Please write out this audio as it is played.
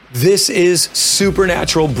This is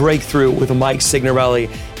Supernatural Breakthrough with Mike Signorelli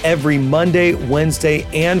every Monday, Wednesday,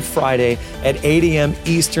 and Friday at 8 a.m.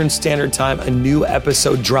 Eastern Standard Time. A new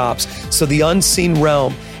episode drops. So the unseen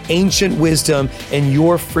realm, ancient wisdom, and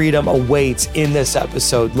your freedom awaits in this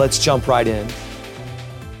episode. Let's jump right in.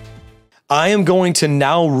 I am going to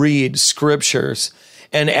now read scriptures.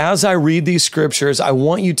 And as I read these scriptures, I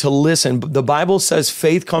want you to listen. The Bible says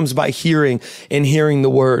faith comes by hearing and hearing the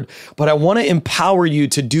word. But I want to empower you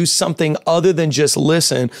to do something other than just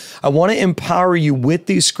listen. I want to empower you with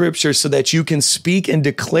these scriptures so that you can speak and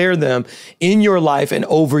declare them in your life and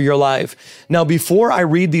over your life. Now, before I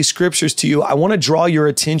read these scriptures to you, I want to draw your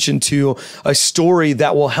attention to a story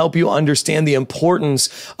that will help you understand the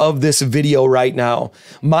importance of this video right now.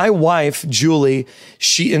 My wife, Julie,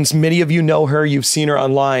 and many of you know her, you've seen her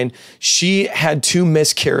online. She had 2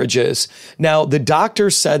 miscarriages. Now, the doctor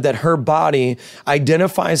said that her body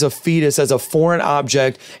identifies a fetus as a foreign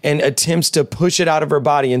object and attempts to push it out of her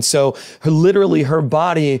body. And so literally her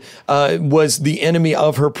body was the enemy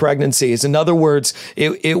of her pregnancies. In other words,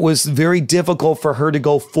 it was very difficult for her to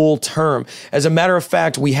go full term. As a matter of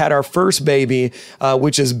fact, we had our first baby,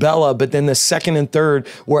 which is Bella, but then the second and third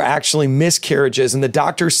were actually miscarriages. And the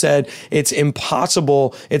doctor said it's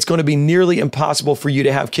impossible. It's going to be nearly impossible for you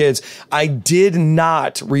to have kids. I did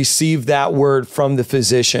not receive that word from the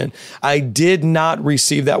physician. I did not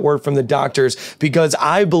receive that word from the doctors because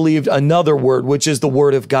I believed another word, which is the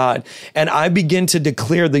word of God. And I begin to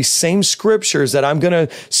declare the same scriptures that I'm going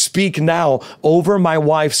to speak now over my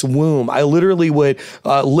wife's womb. I literally would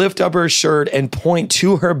lift up her shirt and point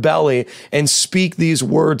to her belly and speak these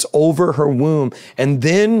words over her womb. And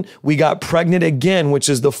then we got pregnant again, which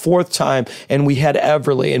is the 4th time, and we had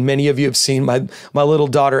Everly. And many of you have seen my little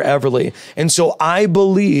daughter, Everly. And so I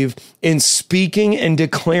believe in speaking and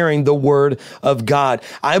declaring the word of God.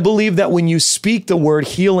 I believe that when you speak the word,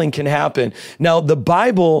 healing can happen. Now, the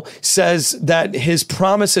Bible says that his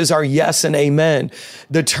promises are yes and amen.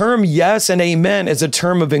 The term yes and amen is a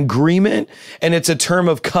term of agreement, and it's a term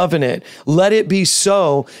of covenant. Let it be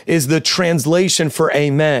so is the translation for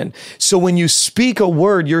amen. So when you speak a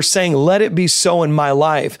word, you're saying, let it be so in my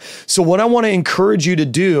life. So what I want to encourage you to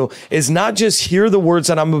do is not just hear the words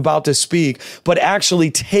that I'm about to speak, but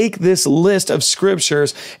actually take this list of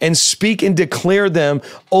scriptures and speak and declare them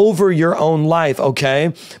over your own life,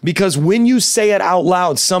 okay? Because when you say it out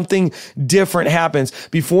loud, something different happens.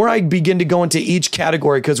 Before I begin to go into each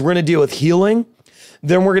category, because we're going to deal with healing,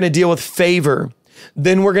 then we're going to deal with favor,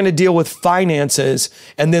 then we're going to deal with finances,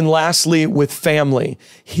 and then lastly with family.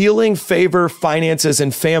 Healing, favor, finances,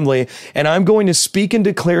 and family. And I'm going to speak and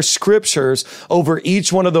declare scriptures over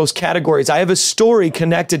each one of those categories. I have a story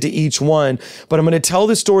connected to each one, but I'm going to tell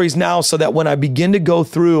the stories now so that when I begin to go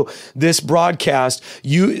through this broadcast,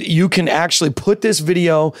 you can actually put this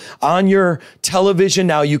video on your television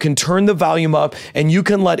now. You can turn the volume up and you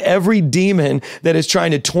can let every demon that is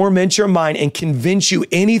trying to torment your mind and convince you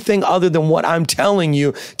anything other than what I'm telling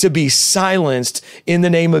you to be silenced in the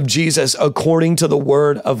name of Jesus, according to the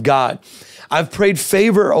word of God. I've prayed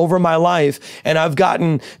favor over my life, and I've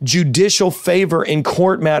gotten judicial favor in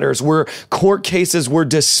court matters where court cases were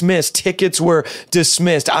dismissed, tickets were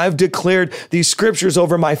dismissed. I've declared these scriptures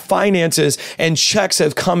over my finances, and checks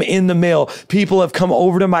have come in the mail. People have come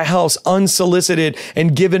over to my house unsolicited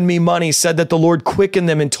and given me money, said that the Lord quickened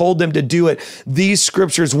them and told them to do it. These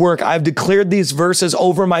scriptures work. I've declared these verses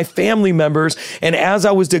over my family members, and as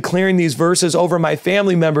I was declaring these verses over my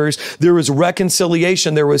family members, there was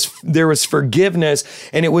reconciliation, there was forgiveness,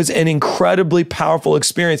 and it was an incredibly powerful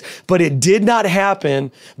experience. But it did not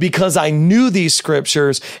happen because I knew these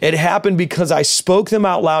scriptures. It happened because I spoke them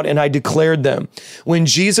out loud and I declared them. When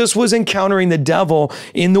Jesus was encountering the devil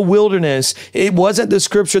in the wilderness, it wasn't the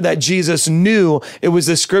scripture that Jesus knew. It was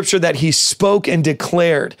the scripture that he spoke and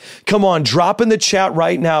declared. Come on, drop in the chat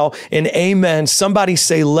right now and amen. Somebody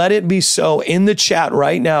say, let it be so in the chat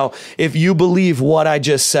right now if you believe what I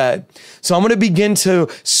just said. So I'm going to begin to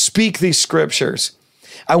speak these scriptures.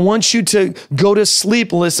 I want you to go to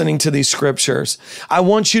sleep listening to these scriptures. I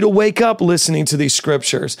want you to wake up listening to these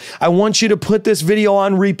scriptures. I want you to put this video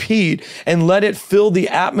on repeat and let it fill the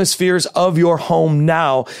atmospheres of your home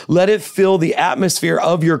now. Let it fill the atmosphere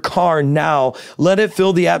of your car now. Let it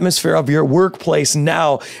fill the atmosphere of your workplace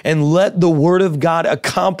now. And let the word of God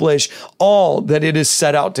accomplish all that it is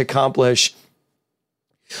set out to accomplish.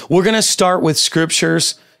 We're going to start with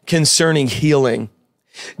scriptures concerning healing.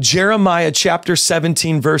 Jeremiah chapter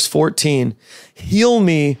 17, verse 14. Heal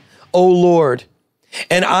me, O Lord,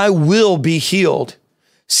 and I will be healed.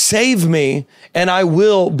 Save me, and I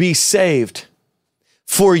will be saved.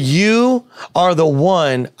 For you are the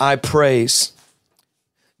one I praise.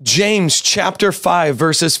 James chapter 5,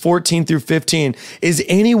 verses 14 through 15. Is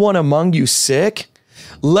anyone among you sick?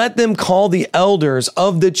 Let them call the elders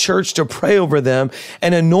of the church to pray over them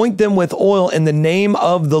and anoint them with oil in the name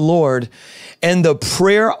of the Lord. And the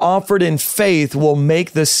prayer offered in faith will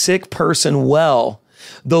make the sick person well.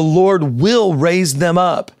 The Lord will raise them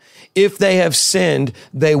up. If they have sinned,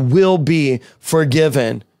 they will be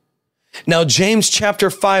forgiven. Now, James chapter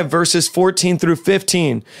 5, verses 14 through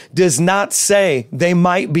 15 does not say they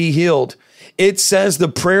might be healed. It says the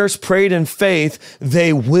prayers prayed in faith,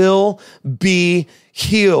 they will be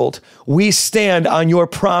healed. We stand on your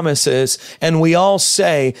promises and we all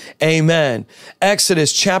say amen.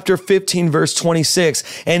 Exodus chapter 15, verse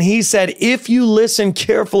 26. And he said, if you listen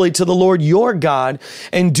carefully to the Lord your God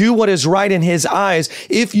and do what is right in his eyes,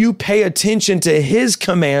 if you pay attention to his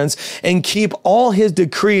commands and keep all his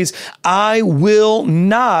decrees, I will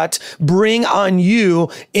not bring on you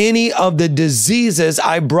any of the diseases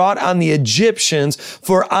I brought on the Egyptians,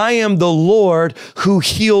 for I am the Lord who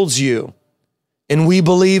heals you. And we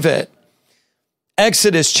believe it.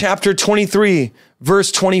 Exodus chapter 23,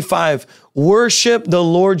 verse 25. Worship the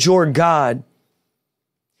Lord your God,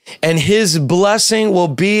 and his blessing will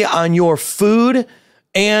be on your food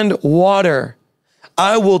and water.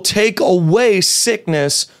 I will take away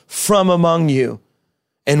sickness from among you.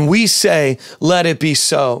 And we say, let it be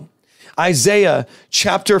so. Isaiah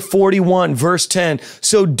chapter 41, verse 10.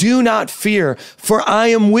 So do not fear, for I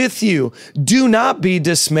am with you. Do not be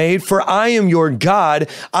dismayed, for I am your God.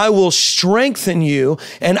 I will strengthen you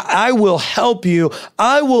and I will help you.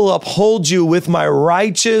 I will uphold you with my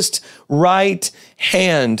righteous right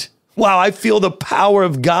hand. Wow, I feel the power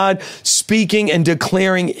of God speaking and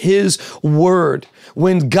declaring his word.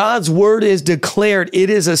 When God's word is declared, it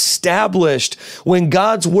is established. When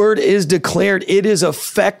God's word is declared, it is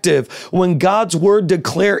effective. When God's word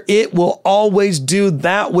declared, it will always do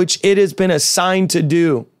that which it has been assigned to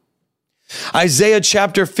do. Isaiah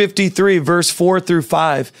chapter 53, verse 4 through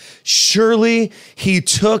 5. Surely he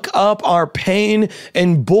took up our pain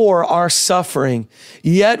and bore our suffering.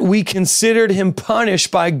 Yet we considered him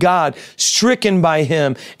punished by God, stricken by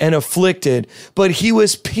him and afflicted. But he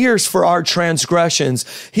was pierced for our transgressions.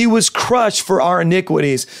 He was crushed for our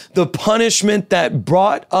iniquities. The punishment that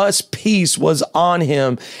brought us peace was on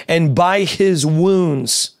him, and by his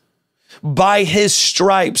wounds, by his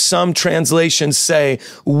stripes, some translations say,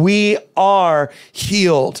 we are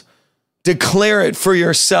healed. Declare it for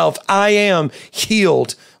yourself. I am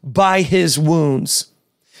healed by his wounds.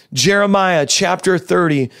 Jeremiah chapter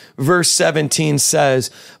 30, verse 17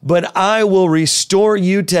 says, but I will restore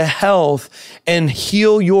you to health and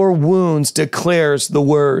heal your wounds, declares the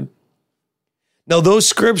word. Now, those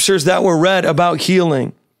scriptures that were read about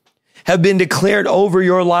healing have been declared over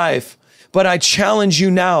your life, but I challenge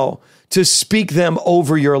you now to speak them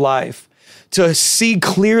over your life, to see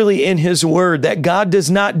clearly in his word that God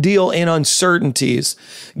does not deal in uncertainties.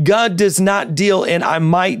 God does not deal in, I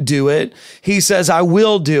might do it. He says, I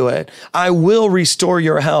will do it. I will restore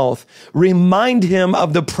your health. Remind him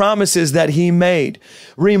of the promises that he made.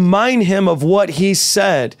 Remind him of what he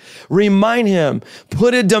said. Remind him,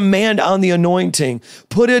 put a demand on the anointing.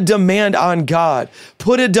 Put a demand on God.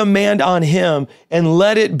 Put a demand on him and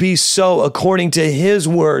let it be so according to his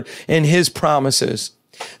word and his promises.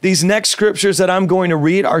 These next scriptures that I'm going to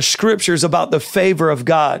read are scriptures about the favor of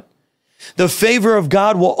God. The favor of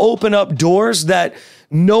God will open up doors that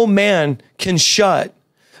no man can shut.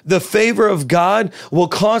 The favor of God will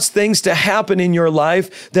cause things to happen in your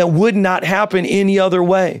life that would not happen any other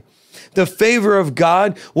way. The favor of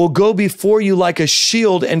God will go before you like a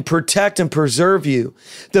shield and protect and preserve you.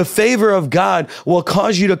 The favor of God will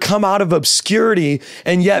cause you to come out of obscurity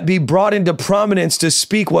and yet be brought into prominence to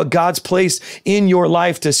speak what God's placed in your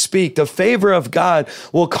life to speak. The favor of God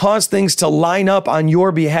will cause things to line up on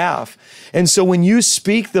your behalf. And so when you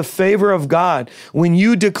speak the favor of God, when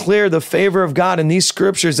you declare the favor of God in these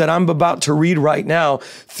scriptures that I'm about to read right now,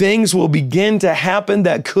 things will begin to happen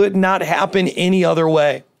that could not happen any other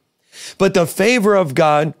way. But the favor of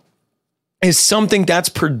God is something that's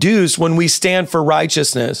produced when we stand for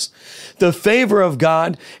righteousness. The favor of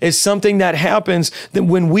God is something that happens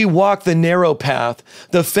when we walk the narrow path.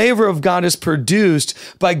 The favor of God is produced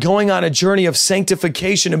by going on a journey of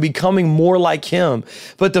sanctification and becoming more like him.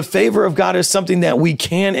 But the favor of God is something that we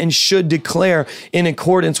can and should declare in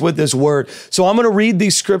accordance with his word. So I'm going to read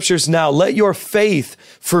these scriptures now. Let your faith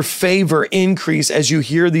for favor increase as you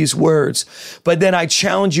hear these words. But then I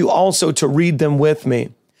challenge you also to read them with me.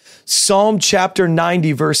 Psalm chapter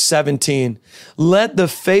 90, verse 17. Let the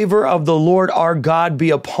favor of the Lord our God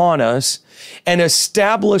be upon us and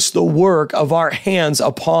establish the work of our hands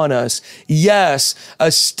upon us. Yes,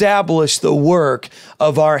 establish the work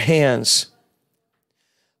of our hands.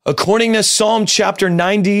 According to Psalm chapter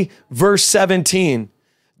 90, verse 17,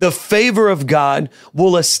 the favor of God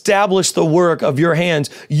will establish the work of your hands.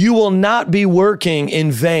 You will not be working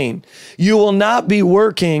in vain. You will not be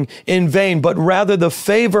working in vain, but rather the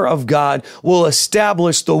favor of God will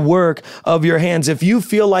establish the work of your hands. If you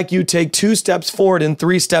feel like you take 2 steps forward and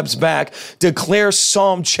 3 steps back, declare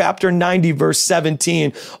Psalm chapter 90, verse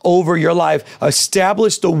 17 over your life.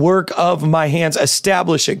 Establish the work of my hands.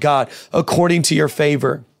 Establish it, God, according to your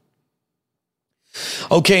favor.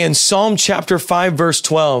 Okay, in Psalm chapter 5, verse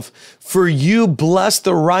 12, for you bless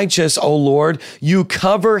the righteous, O Lord. You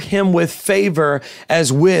cover him with favor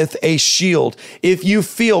as with a shield. If you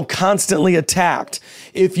feel constantly attacked,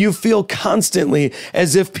 if you feel constantly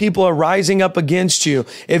as if people are rising up against you,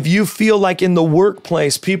 if you feel like in the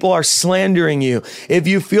workplace, people are slandering you, if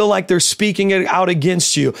you feel like they're speaking it out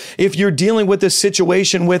against you, if you're dealing with a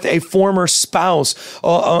situation with a former spouse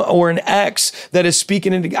or an ex that is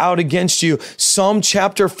speaking it out against you, Psalm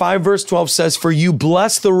chapter 5, verse 12 says, for you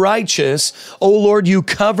bless the righteous, O Lord, you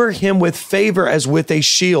cover him with favor as with a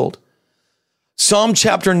shield. Psalm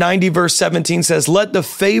chapter 90, verse 17 says, let the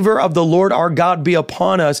favor of the Lord our God be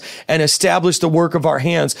upon us and establish the work of our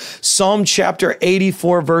hands. Psalm chapter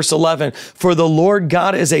 84, verse 11, for the Lord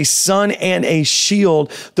God is a sun and a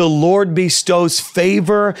shield. The Lord bestows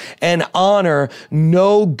favor and honor.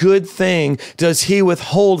 No good thing does he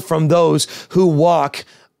withhold from those who walk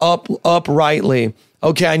uprightly.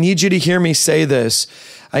 Okay, I need you to hear me say this.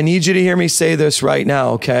 I need you to hear me say this right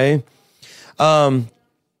now, okay?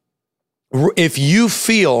 If you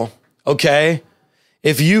feel, okay,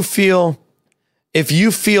 if you feel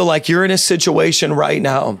like you're in a situation right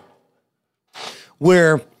now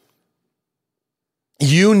where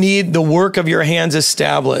you need the work of your hands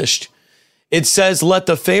established, it says, let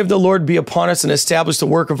the favor of the Lord be upon us and establish the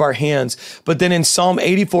work of our hands. But then in Psalm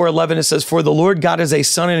 84:11, it says, for the Lord God is a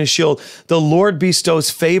sun and a shield. The Lord bestows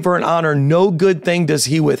favor and honor. No good thing does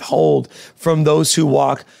he withhold from those who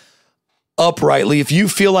walk uprightly. If you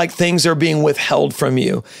feel like things are being withheld from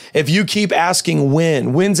you, if you keep asking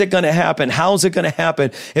when's it going to happen? How's it going to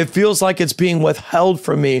happen? It feels like it's being withheld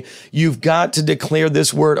from me. You've got to declare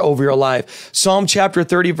this word over your life. Psalm chapter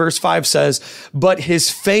 30, verse 5 says, but his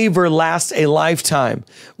favor lasts a lifetime.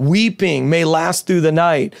 Weeping may last through the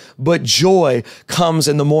night, but joy comes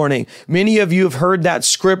in the morning. Many of you have heard that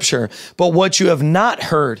scripture, but what you have not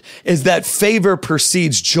heard is that favor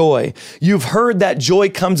precedes joy. You've heard that joy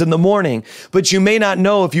comes in the morning, but you may not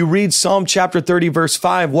know, if you read Psalm chapter 30, verse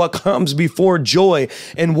 5, what comes before joy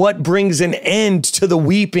and what brings an end to the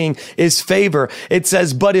weeping is favor. It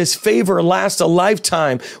says, but his favor lasts a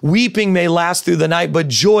lifetime. Weeping may last through the night, but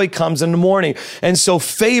joy comes in the morning. And so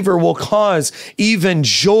favor will cause even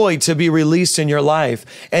joy to be released in your life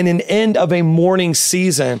and an end of a mourning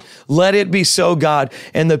season. Let it be so, God.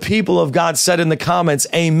 And the people of God said in the comments,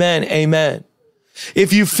 amen, amen.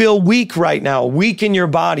 If you feel weak right now, weak in your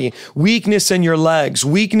body, weakness in your legs,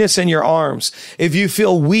 weakness in your arms, if you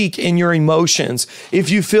feel weak in your emotions, if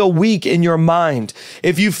you feel weak in your mind,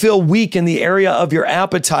 if you feel weak in the area of your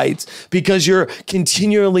appetites because you're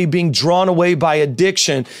continually being drawn away by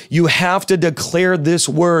addiction, you have to declare this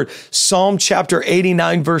word. Psalm chapter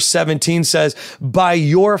 89, verse 17 says, by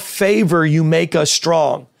your favor you make us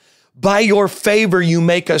strong. By your favor, you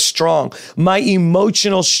make us strong. My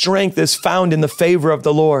emotional strength is found in the favor of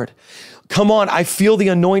the Lord. Come on, I feel the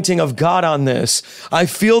anointing of God on this. I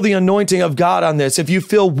feel the anointing of God on this. If you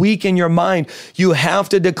feel weak in your mind, you have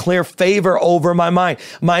to declare favor over my mind.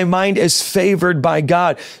 My mind is favored by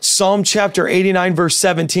God. Psalm chapter 89, verse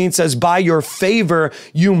 17 says, by your favor,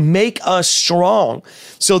 you make us strong.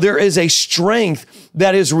 So there is a strength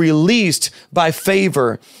that is released by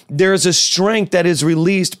favor. There is a strength that is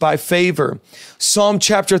released by favor. Psalm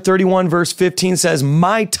chapter 31, verse 15 says,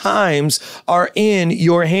 my times are in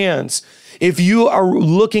your hands. If you are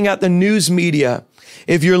looking at the news media,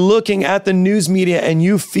 if you're looking at the news media and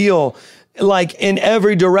you feel like in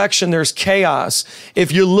every direction there's chaos,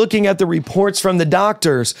 if you're looking at the reports from the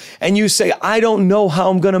doctors and you say, I don't know how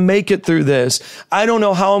I'm going to make it through this. I don't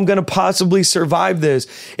know how I'm going to possibly survive this.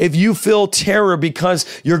 If you feel terror because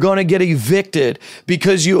you're going to get evicted,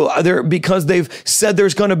 because they've said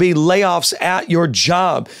there's going to be layoffs at your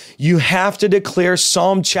job, you have to declare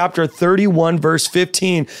Psalm chapter 31, verse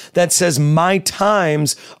 15 that says, my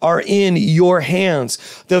times are in your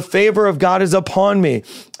hands. The favor of God is upon me.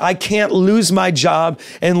 I can't lose my job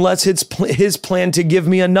unless it's his plan to give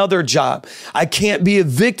me another job. I can't be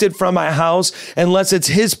evicted from my house unless it's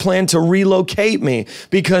his plan to relocate me,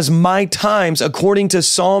 because my times, according to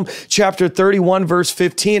Psalm chapter 31, verse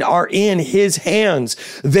 15, are in his hands.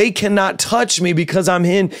 They cannot touch me because I'm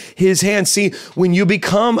in his hands. See, when you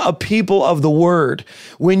become a people of the word,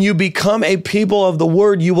 when you become a people of the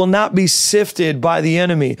word, you will not be sifted by the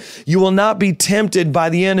enemy. You will not be tempted by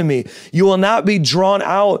the enemy. You will not be drawn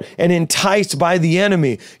out and enticed by the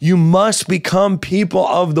enemy. You must become people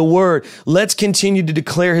of the word. Let's continue to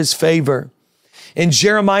declare his favor. In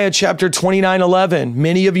Jeremiah chapter 29:11,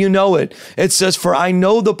 many of you know it. It says, "For I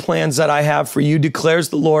know the plans that I have for you, declares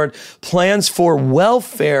the Lord, plans for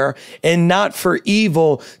welfare and not for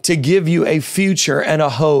evil, to give you a future and a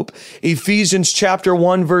hope." Ephesians chapter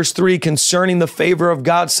 1 verse 3, concerning the favor of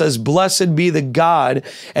God, says, "Blessed be the God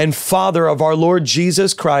and Father of our Lord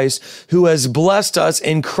Jesus Christ, who has blessed us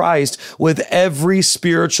in Christ with every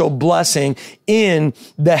spiritual blessing in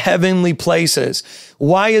the heavenly places."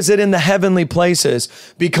 Why is it in the heavenly places?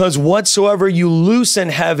 Because whatsoever you loose in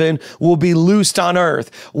heaven will be loosed on earth.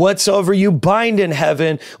 Whatsoever you bind in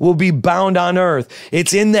heaven will be bound on earth.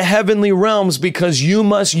 It's in the heavenly realms because you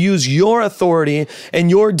must use your authority and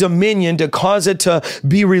your dominion to cause it to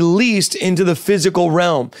be released into the physical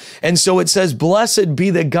realm. And so it says, "Blessed be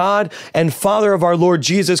the God and Father of our Lord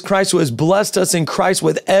Jesus Christ, who has blessed us in Christ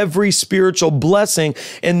with every spiritual blessing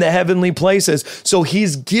in the heavenly places." So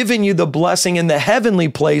he's given you the blessing in the heavenly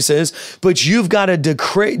places, but you've got to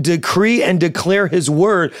decree and declare his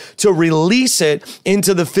word to release it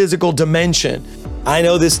into the physical dimension. I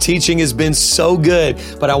know this teaching has been so good,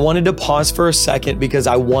 but I wanted to pause for a second because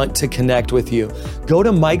I want to connect with you. Go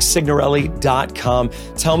to MikeSignorelli.com.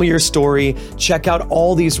 Tell me your story. Check out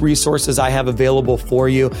all these resources I have available for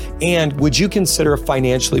you. And would you consider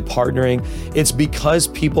financially partnering? It's because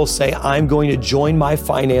people say, I'm going to join my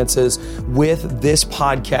finances with this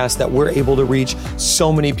podcast that we're able to reach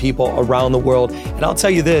so many people around the world. And I'll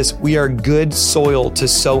tell you this, we are good soil to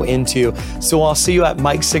sow into. So I'll see you at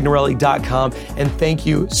MikeSignorelli.com, and thank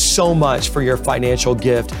you so much for your financial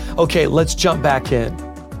gift. Okay, let's jump back in.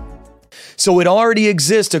 So it already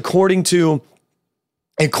exists according to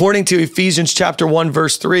Ephesians chapter 1,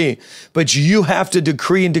 verse 3, but you have to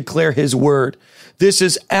decree and declare his word. This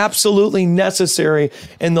is absolutely necessary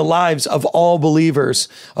in the lives of all believers.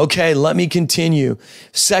 Okay, let me continue.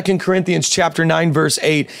 2 Corinthians chapter 9, verse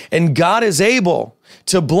 8, "And God is able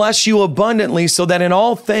to bless you abundantly, so that in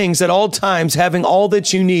all things, at all times, having all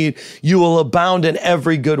that you need, you will abound in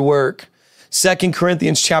every good work." 2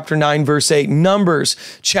 Corinthians chapter 9, verse 8, Numbers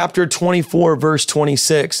chapter 24, verse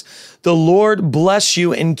 26, "The Lord bless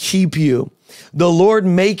you and keep you. The Lord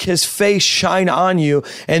make his face shine on you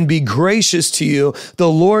and be gracious to you. The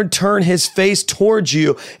Lord turn his face towards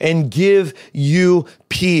you and give you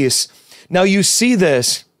peace." Now you see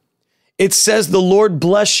this. It says the Lord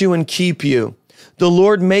bless you and keep you. The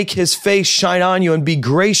Lord make his face shine on you and be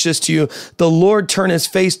gracious to you. The Lord turn his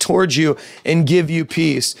face towards you and give you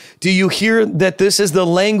peace. Do you hear that this is the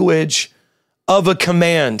language of a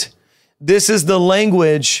command? This is the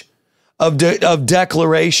language of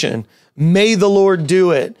declaration. May the Lord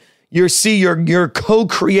do it. You're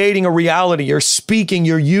co-creating a reality. You're speaking,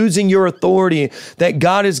 you're using your authority that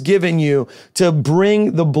God has given you to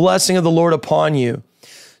bring the blessing of the Lord upon you.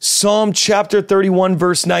 Psalm chapter 31,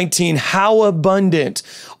 verse 19, "How abundant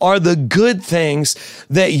are the good things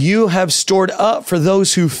that you have stored up for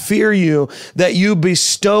those who fear you, that you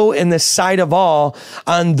bestow in the sight of all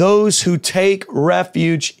on those who take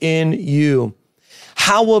refuge in you."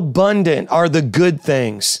 How abundant are the good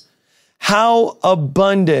things? How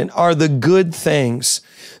abundant are the good things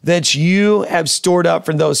that you have stored up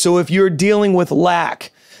for those? So if you're dealing with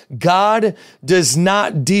lack, God does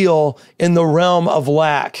not deal in the realm of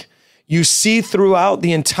lack. You see throughout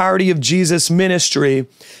the entirety of Jesus' ministry,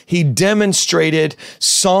 he demonstrated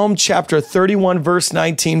Psalm chapter 31, verse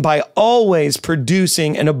 19, by always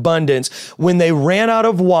producing an abundance. When they ran out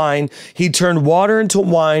of wine, he turned water into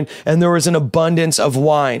wine, and there was an abundance of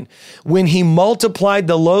wine. When he multiplied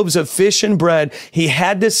the loaves of fish and bread, he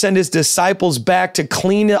had to send his disciples back to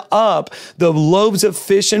clean up the loaves of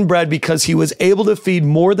fish and bread because he was able to feed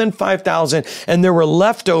more than 5,000, and there were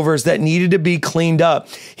leftovers that needed to be cleaned up.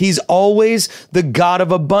 He's always the God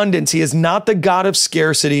of abundance. He is not the God of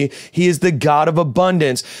scarcity. He is the God of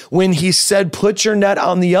abundance. When he said, put your net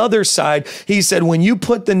on the other side, he said, when you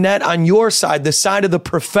put the net on your side, the side of the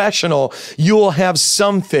professional, you will have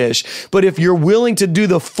some fish. But if you're willing to do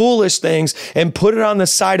the foolish things and put it on the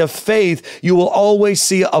side of faith, you will always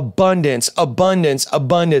see abundance, abundance,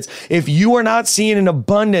 abundance. If you are not seeing an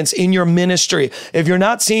abundance in your ministry, if you're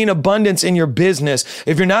not seeing abundance in your business,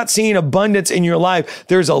 if you're not seeing abundance in your life,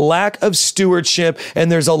 there's a lack of stewardship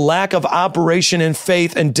and there's a lack of operation in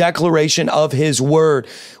faith and declaration of his word.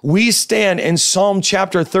 We stand in Psalm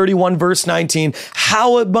chapter 31, verse 19.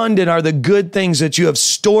 How abundant are the good things that you have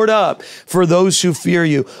stored up for those who fear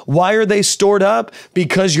you. Why are they stored up?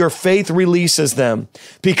 Because your faith releases them.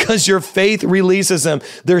 Because your faith releases them.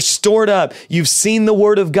 They're stored up. You've seen the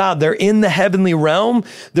word of God. They're in the heavenly realm.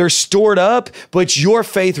 They're stored up, but your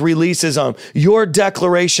faith releases them. Your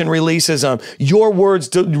declaration releases them. Your words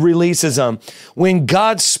releases them. When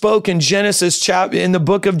God spoke in in the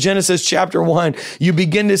book of Genesis chapter 1, you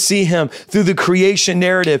begin to see him through the creation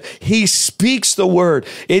narrative. He speaks the word.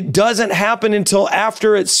 It doesn't happen until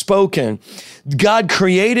after it's spoken. God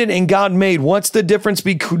created and God made. What's the difference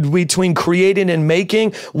between creating and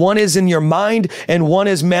making? One is in your mind and one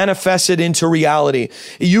is manifested into reality.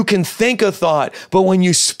 You can think a thought, but when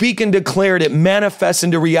you speak and declare it, it manifests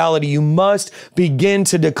into reality. You must begin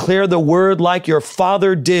to declare the word like your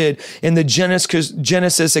father did in the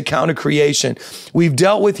Genesis account of creation. We've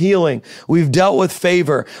dealt with healing. We've dealt with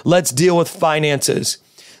favor. Let's deal with finances.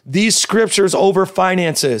 These scriptures over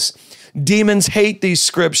finances. Demons hate these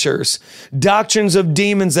scriptures. Doctrines of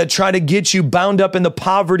demons that try to get you bound up in the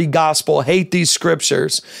poverty gospel hate these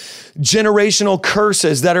scriptures. Generational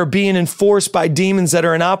curses that are being enforced by demons that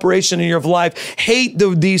are in operation in your life hate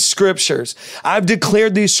these scriptures. I've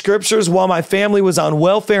declared these scriptures while my family was on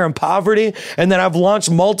welfare and poverty, and then I've launched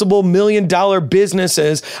multiple $1-million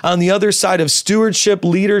businesses on the other side of stewardship,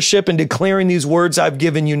 leadership, and declaring these words I've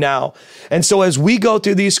given you now. And so as we go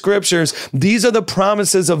through these scriptures, these are the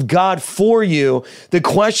promises of God for you. The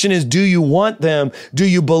question is, do you want them? Do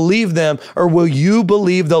you believe them? Or will you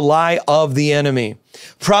believe the lie of the enemy?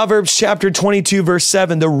 Proverbs chapter 22, verse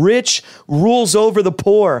 7, the rich rules over the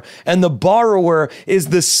poor, and the borrower is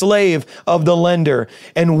the slave of the lender.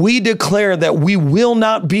 And we declare that we will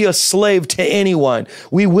not be a slave to anyone.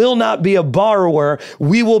 We will not be a borrower.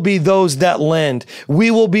 We will be those that lend. We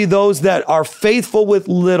will be those that are faithful with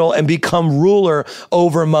little and become ruler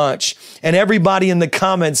over much. And everybody in the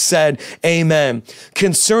comments said, amen.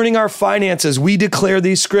 Concerning our finances, we declare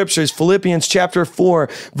these scriptures, Philippians chapter 4,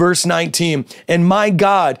 verse 19, and my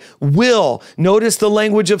God will, notice the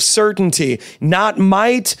language of certainty, not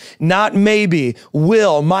might, not maybe,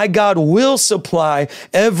 will. My God will supply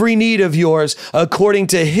every need of yours according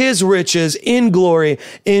to his riches in glory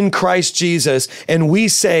in Christ Jesus. And we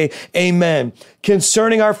say, amen.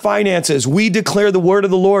 Concerning our finances, we declare the word of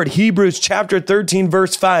the Lord. Hebrews chapter 13,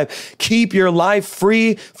 verse 5. Keep your life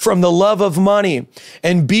free from the love of money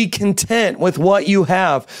and be content with what you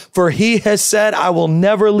have. For he has said, I will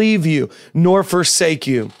never leave you nor forsake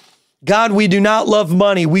you. God, we do not love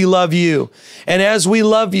money. We love you. And as we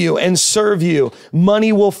love you and serve you,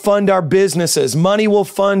 money will fund our businesses. Money will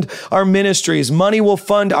fund our ministries. Money will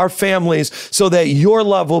fund our families so that your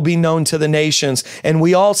love will be known to the nations. And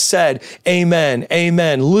we all said, amen,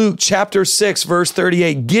 amen. Luke chapter 6, verse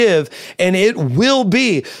 38, give and it will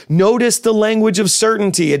be. Notice the language of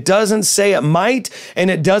certainty. It doesn't say it might and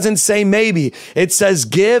it doesn't say maybe. It says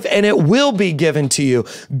give and it will be given to you.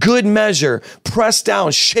 Good measure, pressed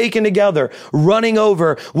down, shaken together, running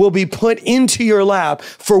over, will be put into your lap.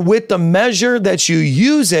 For with the measure that you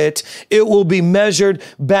use it, it will be measured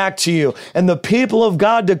back to you. And the people of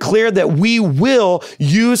God declare that we will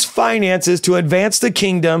use finances to advance the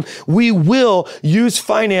kingdom. We will use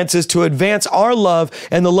finances to advance our love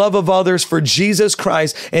and the love of others for Jesus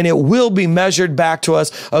Christ. And it will be measured back to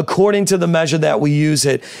us according to the measure that we use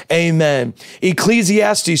it. Amen.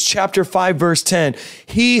 Ecclesiastes chapter 5, verse 10.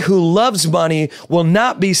 He who loves money will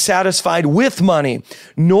not be satisfied with money,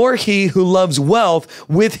 nor he who loves wealth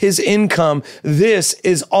with his income. This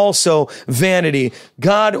is also vanity.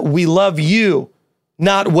 God, we love you,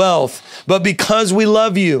 not wealth, but because we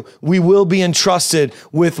love you, we will be entrusted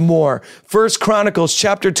with more. 1 Chronicles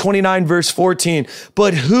chapter 29, verse 14.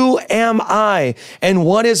 But who am I and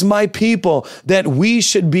what is my people that we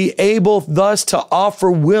should be able thus to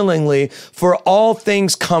offer willingly? For all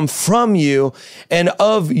things come from you, and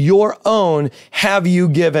of your own have you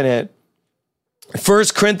given it. 1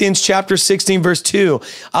 Corinthians chapter 16, verse 2,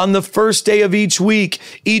 on the first day of each week,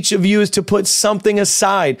 each of you is to put something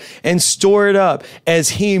aside and store it up as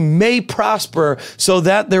he may prosper, so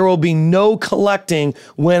that there will be no collecting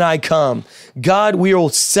when I come. God, we will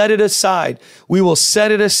set it aside. We will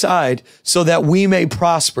set it aside so that we may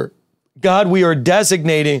prosper. God, we are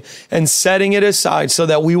designating and setting it aside so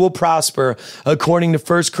that we will prosper according to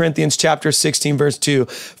 1 Corinthians chapter 16, verse 2,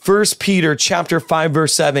 1 Peter chapter 5,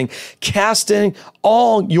 verse 7, casting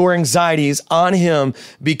all your anxieties on him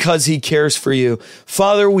because he cares for you.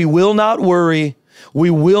 Father, we will not worry.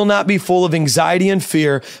 We will not be full of anxiety and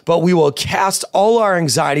fear, but we will cast all our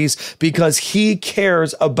anxieties because he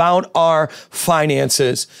cares about our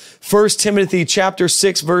finances. 1 Timothy chapter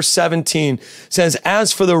 6, verse 17 says,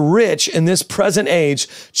 as for the rich in this present age,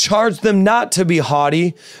 charge them not to be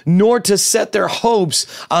haughty, nor to set their hopes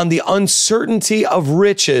on the uncertainty of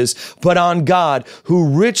riches, but on God, who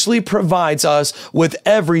richly provides us with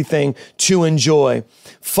everything to enjoy.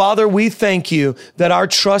 Father, we thank you that our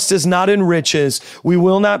trust is not in riches. We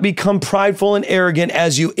will not become prideful and arrogant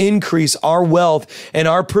as you increase our wealth and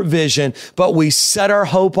our provision, but we set our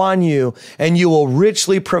hope on you, and you will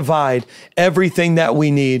richly provide everything that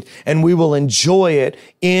we need, and we will enjoy it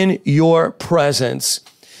in your presence.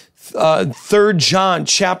 3 John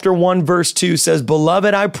chapter 1, verse 2 says,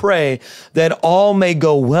 beloved, I pray that all may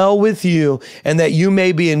go well with you and that you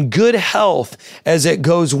may be in good health as it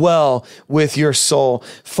goes well with your soul.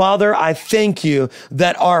 Father, I thank you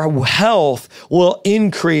that our health will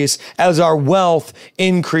increase as our wealth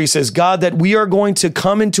increases. God, that we are going to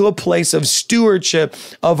come into a place of stewardship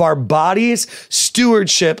of our bodies,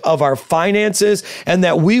 stewardship of our finances, and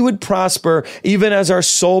that we would prosper even as our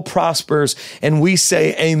soul prospers. And we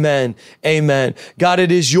say amen. Amen. God,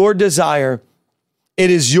 it is your desire.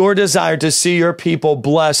 It is your desire to see your people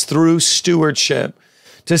blessed through stewardship,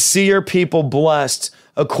 to see your people blessed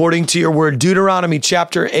according to your word. Deuteronomy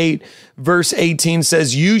chapter 8, verse 18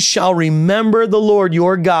 says, you shall remember the Lord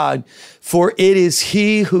your God, for it is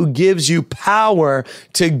he who gives you power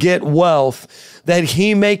to get wealth, that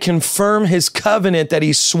he may confirm his covenant that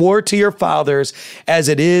he swore to your fathers as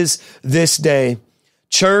it is this day.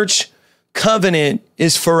 Church, covenant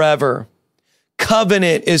is forever.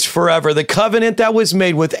 Covenant is forever. The covenant that was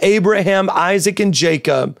made with Abraham, Isaac, and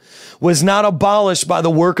Jacob was not abolished by the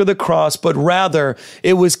work of the cross, but rather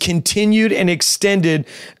it was continued and extended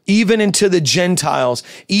even into the Gentiles,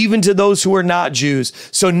 even to those who are not Jews.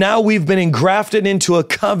 So now we've been engrafted into a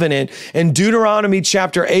covenant. And Deuteronomy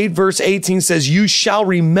chapter 8, verse 18 says, you shall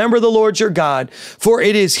remember the Lord your God, for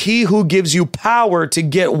it is he who gives you power to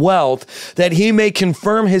get wealth, that he may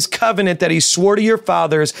confirm his covenant that he swore to your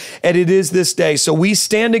fathers, and it is this day. So we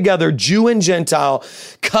stand together, Jew and Gentile,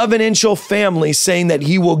 covenantal family, saying that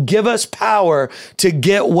he will give us power to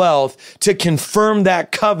get wealth, to confirm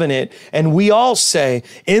that covenant. And we all say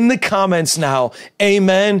in the comments now,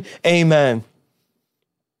 amen, amen.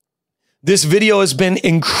 This video has been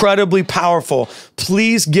incredibly powerful.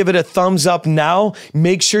 Please give it a thumbs up now.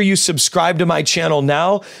 Make sure you subscribe to my channel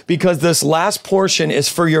now, because this last portion is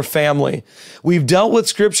for your family. We've dealt with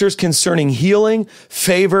scriptures concerning healing,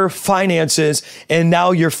 favor, finances, and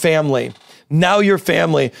now your family. Now your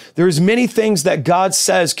family. There's many things that God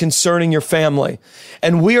says concerning your family.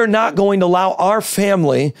 And we are not going to allow our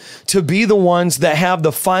family to be the ones that have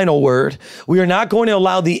the final word. We are not going to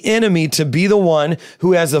allow the enemy to be the one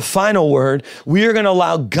who has the final word. We are going to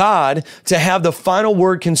allow God to have the final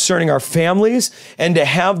word concerning our families and to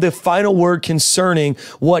have the final word concerning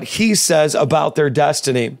what he says about their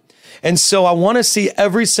destiny. And so I want to see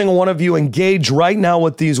every single one of you engage right now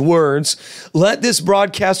with these words. Let this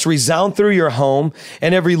broadcast resound through your home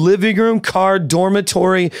and every living room, car,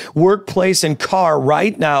 dormitory, workplace, and car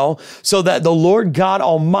right now, so that the Lord God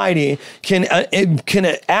Almighty can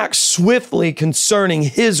act swiftly concerning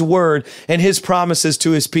his word and his promises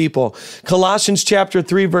to his people. Colossians chapter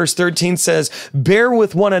 3, verse 13 says, bear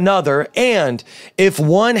with one another, and if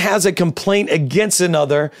one has a complaint against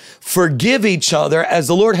another, forgive each other as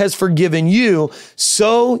the Lord has forgiven you,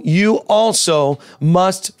 so you also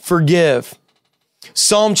must forgive.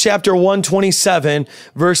 Psalm chapter 127,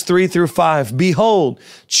 verse 3 through 5. Behold,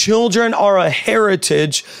 children are a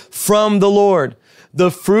heritage from the Lord,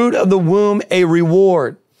 the fruit of the womb a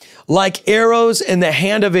reward. Like arrows in the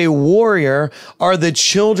hand of a warrior are the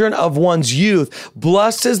children of one's youth.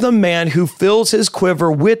 Blessed is the man who fills his quiver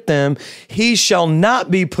with them. He shall not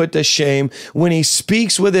be put to shame when he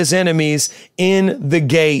speaks with his enemies in the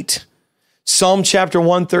gate. Psalm chapter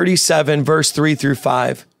 137, verse 3 through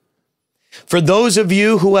 5. For those of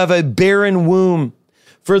you who have a barren womb,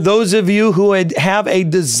 for those of you who have a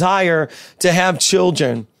desire to have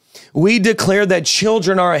children, We declare that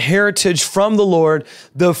children are a heritage from the Lord,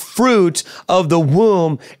 the fruit of the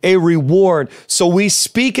womb, a reward. So we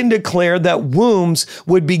speak and declare that wombs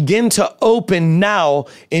would begin to open now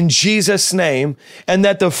in Jesus' name, and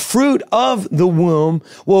that the fruit of the womb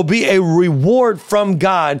will be a reward from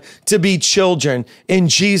God to be children in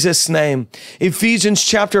Jesus' name. Ephesians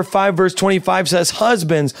chapter 5, verse 25 says,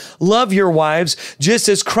 husbands, love your wives just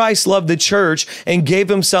as Christ loved the church and gave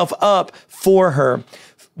himself up for her.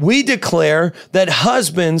 We declare that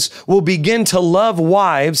husbands will begin to love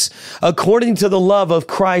wives according to the love of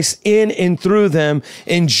Christ in and through them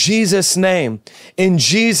in Jesus' name. In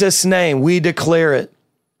Jesus' name, we declare it.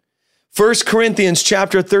 1 Corinthians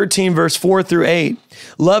chapter 13, verse 4 through 8.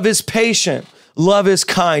 Love is patient. Love is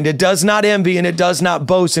kind. It does not envy and it does not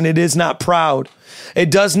boast and it is not proud. It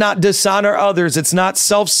does not dishonor others. It's not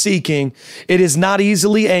self-seeking. It is not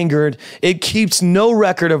easily angered. It keeps no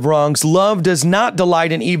record of wrongs. Love does not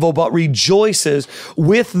delight in evil, but rejoices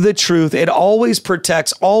with the truth. It always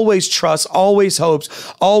protects, always trusts, always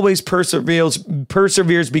hopes, always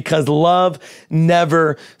perseveres because love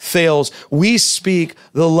never fails. We speak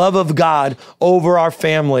the love of God over our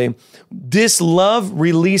family. This love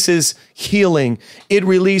releases healing. It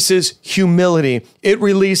releases humility. It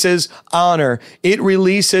releases honor. It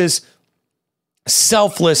releases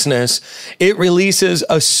selflessness. It releases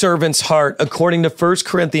a servant's heart, according to 1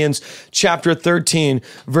 Corinthians chapter 13,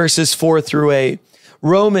 verses 4 through 8.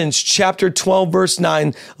 Romans chapter 12, verse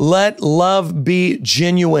 9, let love be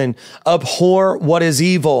genuine. Abhor what is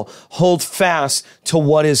evil. Hold fast to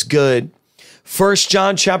what is good. 1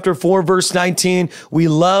 John chapter 4, verse 19, we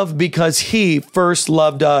love because he first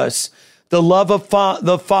loved us. The love of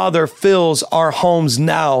the Father fills our homes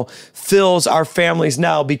now, fills our families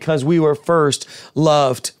now because we were first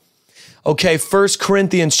loved. Okay, 1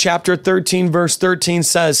 Corinthians chapter 13, verse 13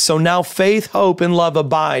 says, so now faith, hope, and love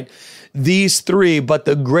abide. These three, but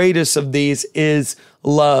the greatest of these is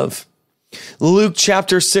love. Luke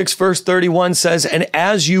chapter 6, verse 31 says, and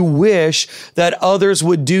as you wish that others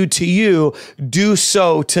would do to you, do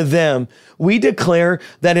so to them. We declare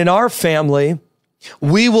that in our family,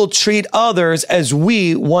 we will treat others as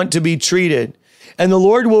we want to be treated. And the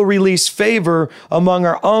Lord will release favor among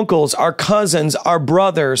our uncles, our cousins, our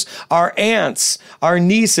brothers, our aunts, our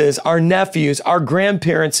nieces, our nephews, our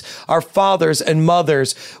grandparents, our fathers and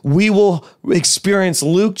mothers. We will experience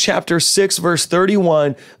Luke chapter 6, verse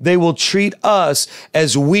 31. They will treat us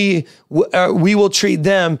as we will treat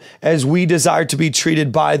them as we desire to be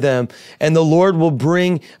treated by them. And the Lord will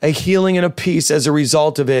bring a healing and a peace as a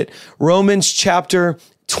result of it. Romans chapter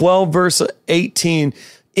 12, verse 18.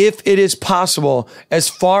 If it is possible, as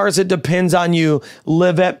far as it depends on you,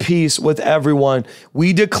 live at peace with everyone.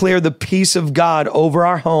 We declare the peace of God over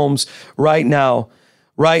our homes right now.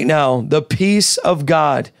 Right now, the peace of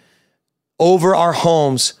God over our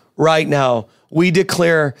homes right now. We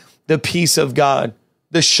declare the peace of God,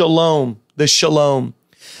 the shalom, the shalom.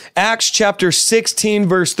 Acts chapter 16,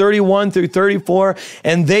 verse 31 through 34.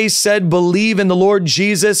 And they said, believe in the Lord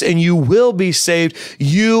Jesus and you will be saved,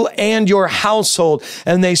 you and your household.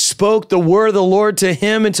 And they spoke the word of the Lord to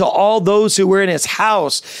him and to all those who were in his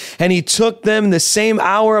house. And he took them the same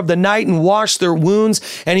hour of the night and washed their wounds.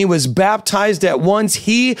 And he was baptized at once,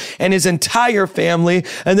 he and his entire family.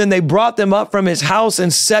 And then they brought them up from his house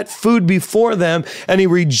and set food before them. And he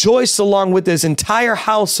rejoiced along with his entire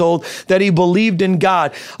household that he believed in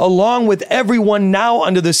God. Along with everyone now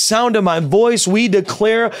under the sound of my voice, we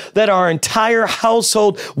declare that our entire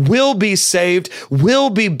household will be saved, will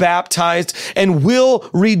be baptized, and will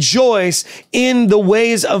rejoice in the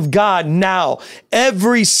ways of God now.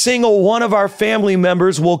 Every single one of our family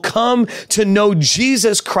members will come to know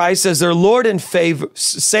Jesus Christ as their Lord and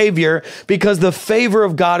Savior because the favor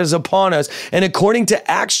of God is upon us. And according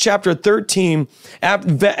to Acts chapter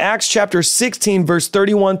 16, verse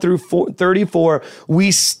 31 through 34,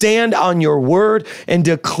 we stand on your word and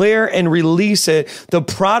declare and release it. The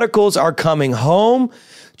prodigals are coming home.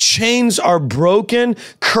 Chains are broken,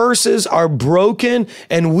 curses are broken,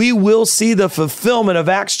 and we will see the fulfillment of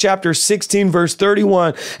Acts chapter 16, verse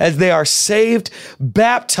 31, as they are saved,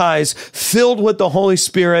 baptized, filled with the Holy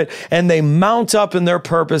Spirit, and they mount up in their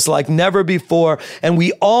purpose like never before. And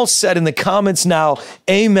we all said in the comments now,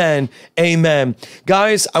 amen, amen.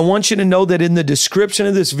 Guys, I want you to know that in the description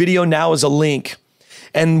of this video now is a link.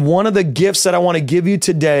 And one of the gifts that I want to give you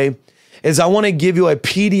today is I want to give you a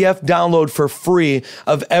PDF download for free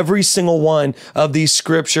of every single one of these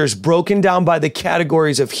scriptures broken down by the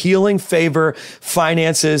categories of healing, favor,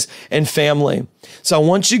 finances, and family. So I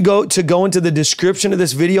want you to go into the description of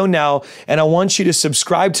this video now, and I want you to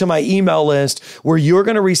subscribe to my email list where you're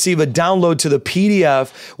going to receive a download to the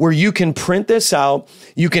PDF where you can print this out.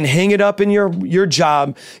 You can hang it up in your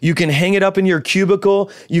job. You can hang it up in your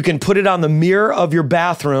cubicle. You can put it on the mirror of your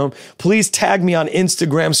bathroom. Please tag me on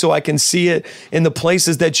Instagram so I can see it in the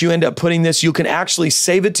places that you end up putting this. You can actually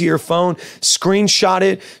save it to your phone, screenshot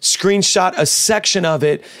it, screenshot a section of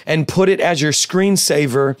it, and put it as your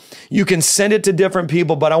screensaver. You can send it to different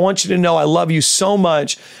people, but I want you to know I love you so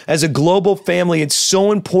much. As a global family, it's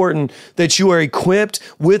so important that you are equipped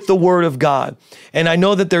with the Word of God. And I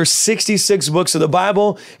know that there's 66 books of the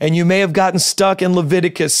Bible, and you may have gotten stuck in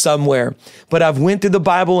Leviticus somewhere, but I've went through the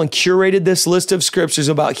Bible and curated this list of scriptures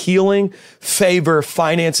about healing, favor,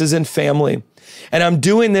 finances, and family. And I'm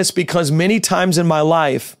doing this because many times in my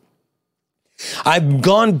life, I've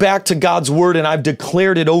gone back to God's Word and I've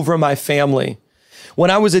declared it over my family. When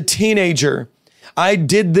I was a teenager, I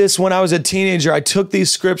did this when I was a teenager. I took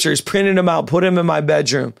these scriptures, printed them out, put them in my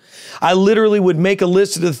bedroom. I literally would make a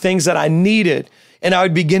list of the things that I needed, and I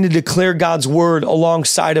would begin to declare God's word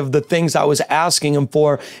alongside of the things I was asking him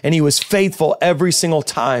for. And he was faithful every single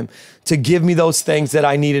time to give me those things that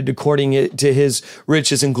I needed according to his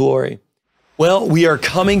riches and glory. Well, we are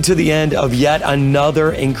coming to the end of yet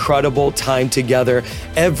another incredible time together.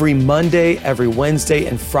 Every Monday, every Wednesday,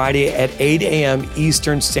 and Friday at 8 a.m.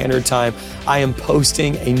 Eastern Standard Time, I am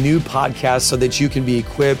posting a new podcast so that you can be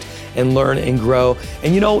equipped and learn and grow.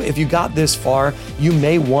 And if you got this far, you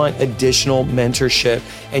may want additional mentorship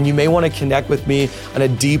and you may want to connect with me on a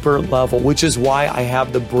deeper level, which is why I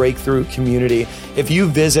have the Breakthrough community. If you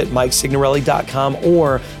visit MikeSignorelli.com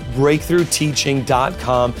or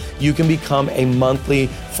breakthroughteaching.com, you can become a monthly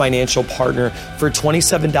financial partner for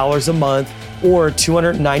 $27 a month or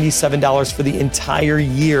 $297 for the entire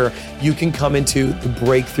year. You can come into the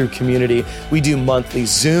Breakthrough community. We do monthly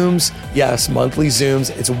Zooms. Yes, monthly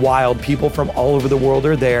Zooms. It's wild. People from all over the world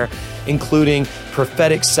are there, including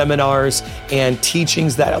prophetic seminars and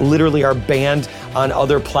teachings that literally are banned on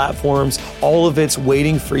other platforms. All of it's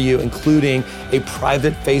waiting for you, including a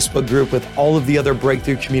private Facebook group with all of the other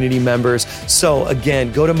Breakthrough community members. So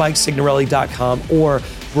again, go to MikeSignorelli.com or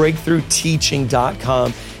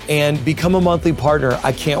breakthroughteaching.com and become a monthly partner.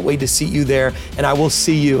 I can't wait to see you there, and I will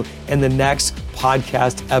see you in the next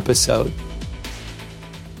podcast episode.